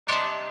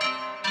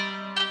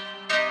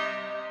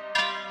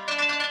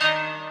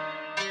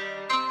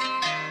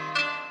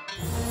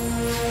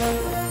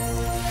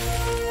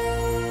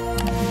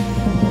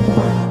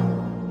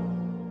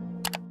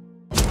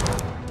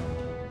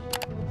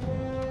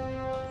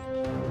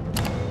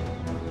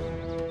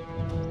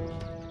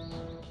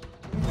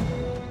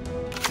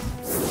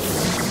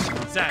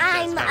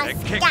I'm gonna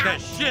kick the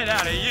shit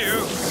out of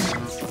you.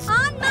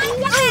 On my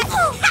back.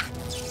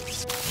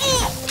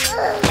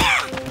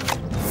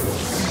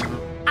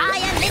 I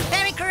am Miss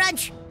Berry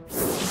Crunch.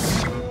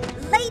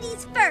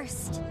 Ladies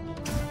first.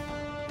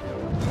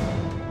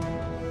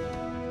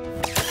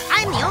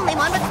 I'm the only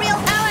one with real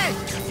power.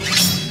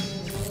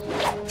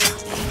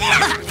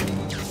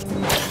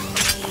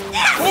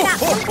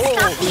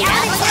 Stop the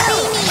Alex,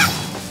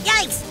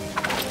 yikes!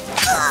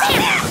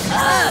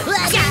 Oh,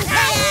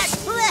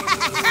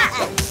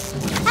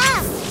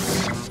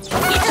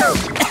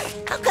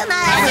 come on!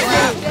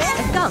 A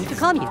song to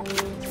calm you.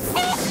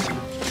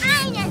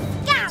 I'm a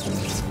scout.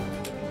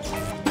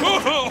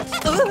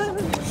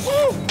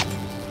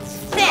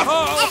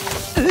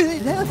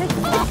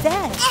 What's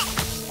that?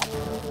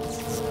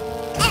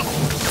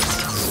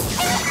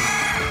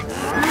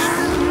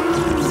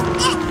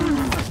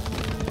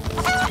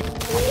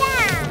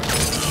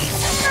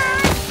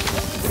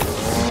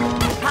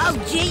 Oh,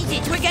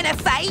 Jesus, we're gonna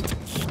fight?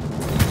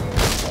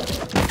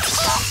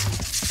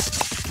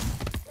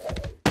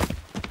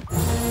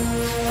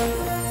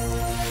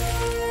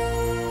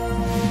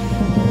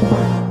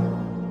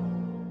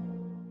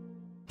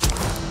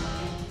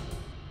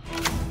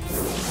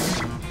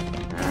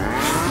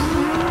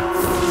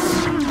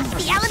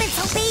 The elements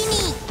obey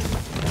me!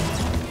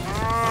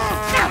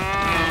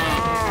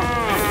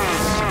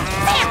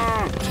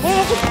 A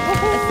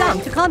song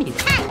to calm you.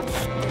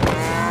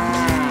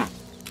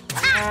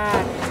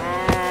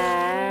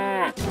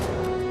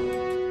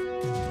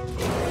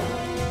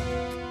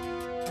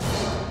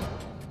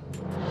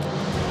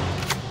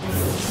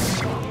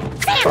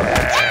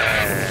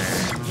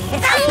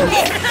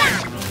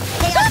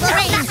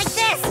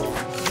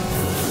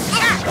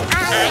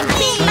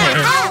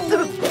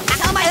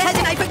 Tell my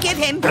cousin I forgive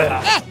him. I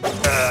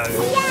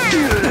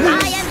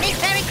am Miss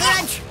Berry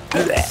Crunch.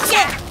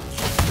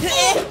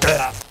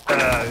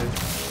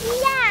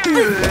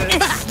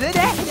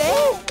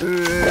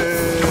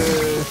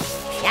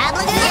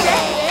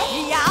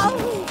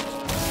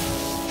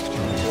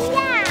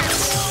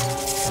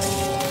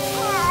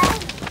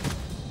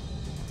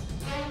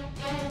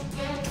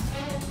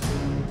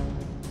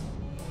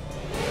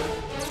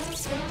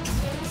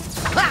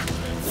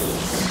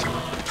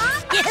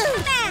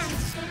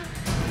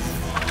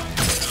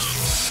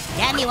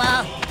 Damn you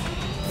all.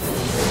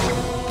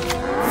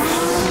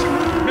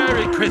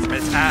 Merry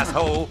Christmas,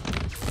 asshole.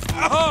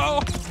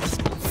 Oh!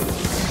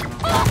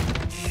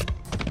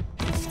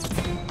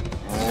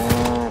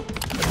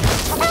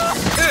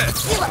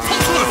 You will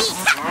taste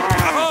defeat.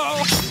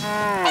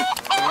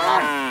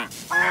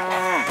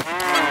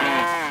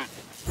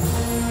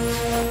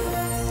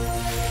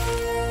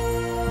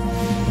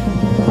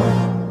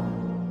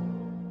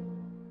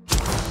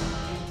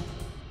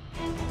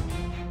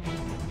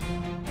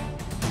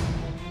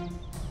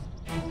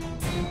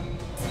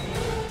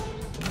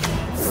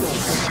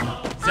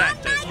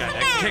 Santa's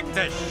gonna kick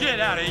the shit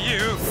out of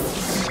you.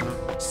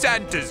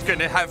 Santa's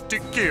gonna have to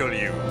kill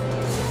you.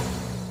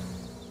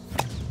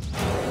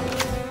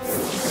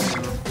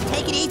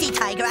 Take it easy,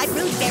 Tiger. I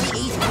bruise very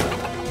easy.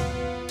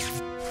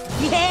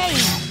 Yay!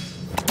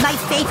 My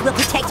faith will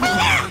protect me.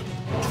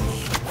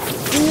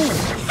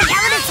 The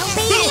elements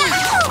obey me.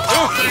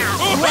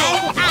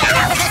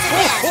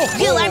 Well,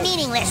 you are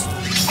meaningless.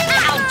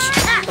 Ouch!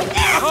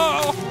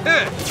 Oh!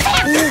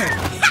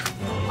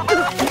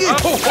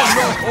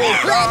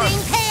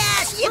 Blathering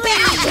chaos!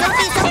 Yippee! Don't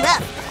be so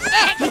rough.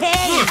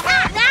 Hey!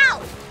 Now!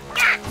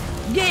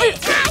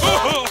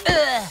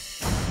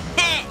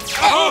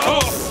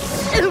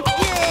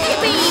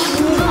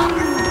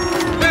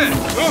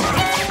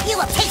 You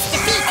will taste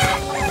defeat.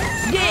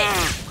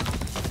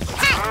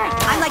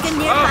 I'm like a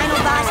near final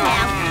boss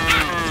now.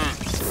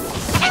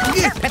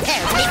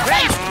 Prepare to be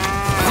crushed.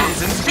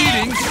 Season's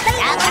feeding.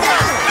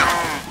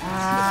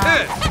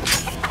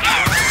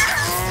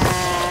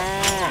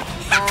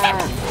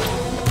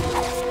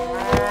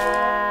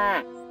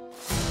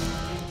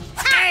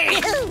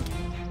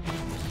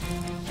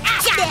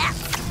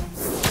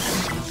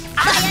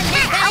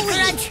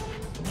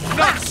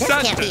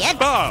 Not can't be Santa's it.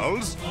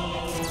 balls.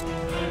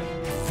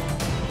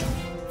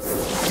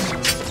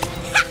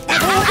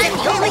 I'm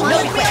the only one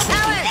with real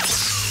power.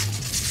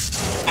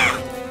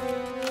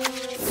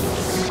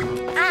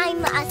 I'm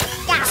a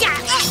scout.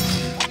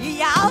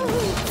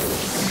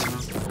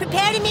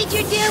 Prepare to meet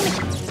your doom.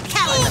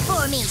 Cower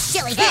before me,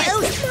 silly dude.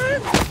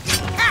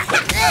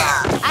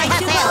 I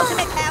have the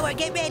ultimate power.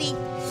 Get ready.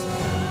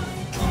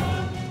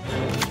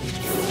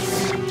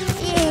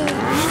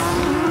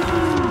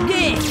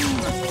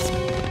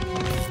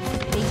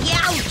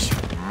 Youch!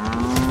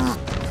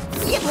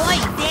 Yeah, boy,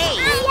 day.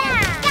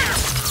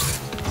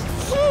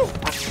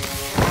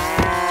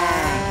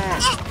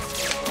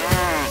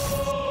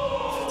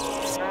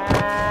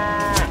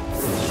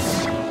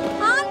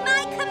 On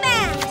my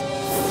command.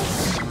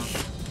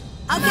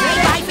 Okay,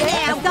 bye for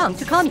now. A song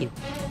to calm you.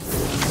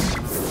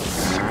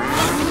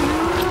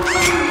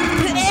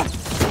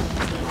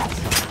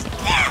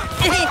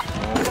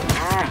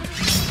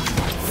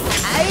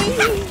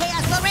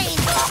 Chaos Lorraine.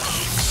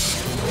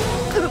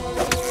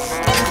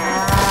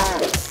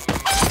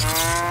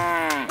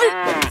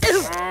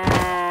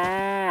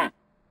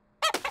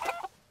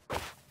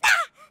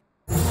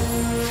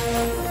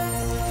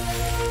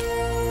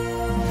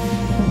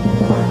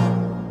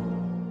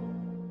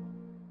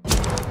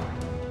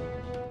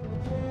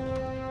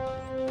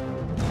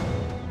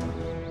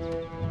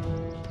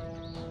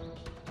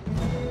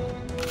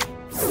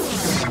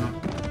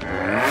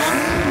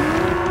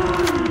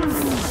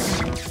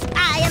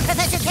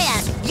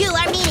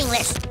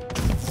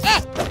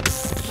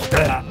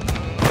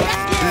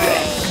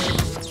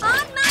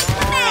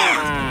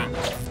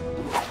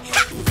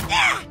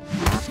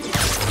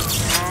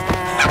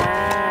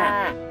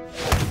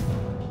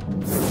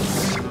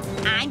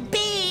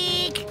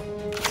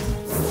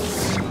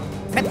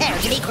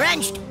 to be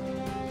crunched.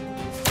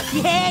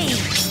 Yay!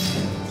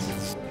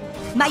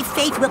 My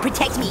faith will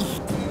protect me.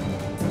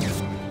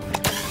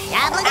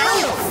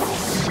 Dabbling-oo!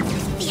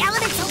 The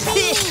elements obey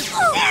me!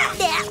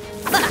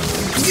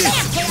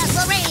 Damn chaos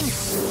will reign!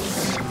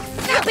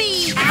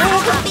 Yippee!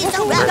 Don't be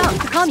so rough! Stop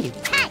to calm you.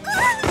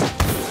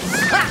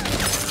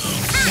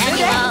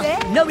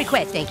 No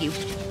request, thank you.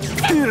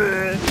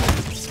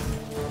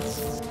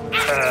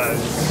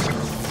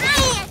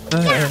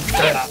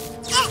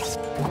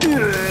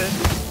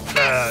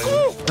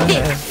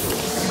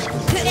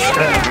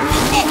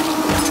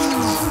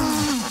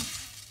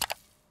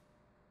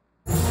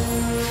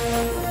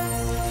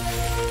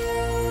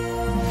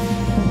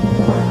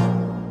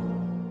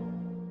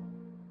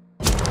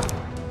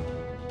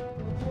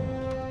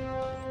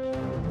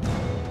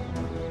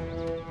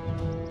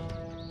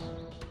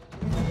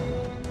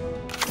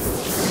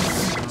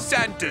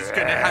 Santa's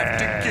gonna have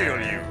to kill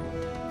you.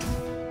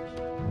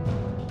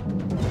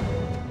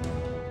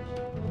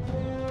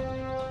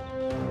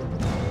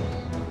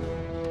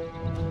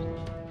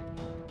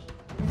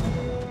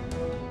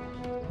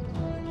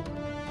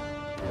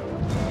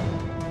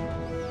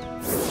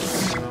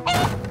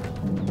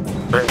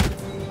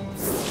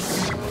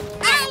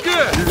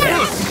 Good.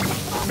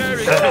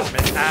 Merry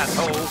Christmas,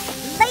 asshole.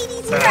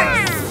 Ladies first.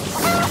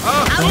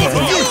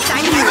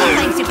 Time to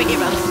playing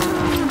superheroes.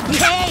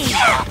 Yay!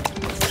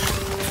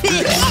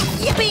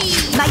 Yippee!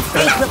 My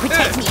faith will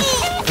protect me.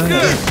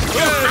 Good.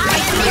 I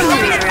see your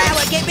ultimate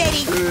power. Get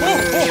ready.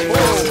 Merry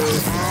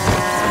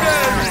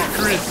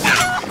Christmas.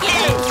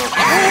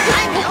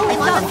 I'm the only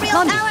one with real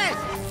Calm you. power.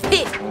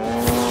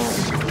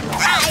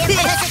 I am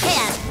Professor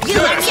Chaos. You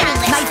are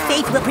meaningless. My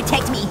faith will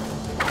protect me.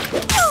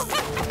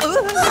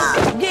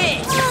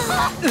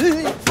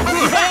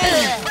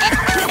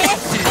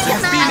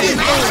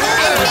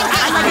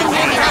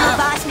 I'm a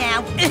boss now.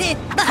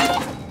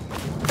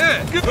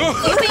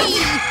 Yippee!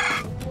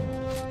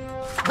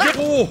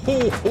 Ho, ho,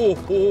 ho,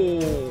 ho.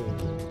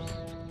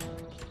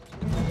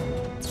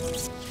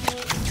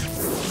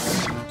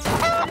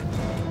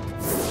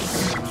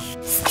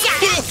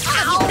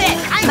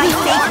 My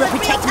faith will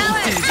protect me.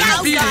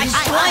 Oh, gosh,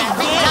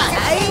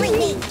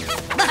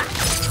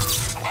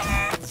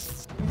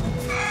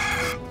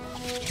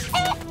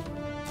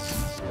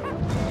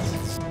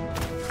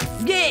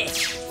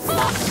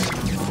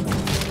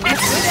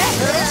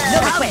 No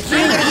request.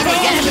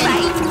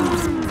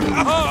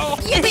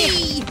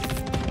 Yippee!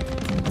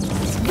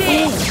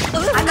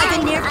 I'm like a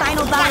near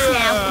final boss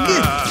now.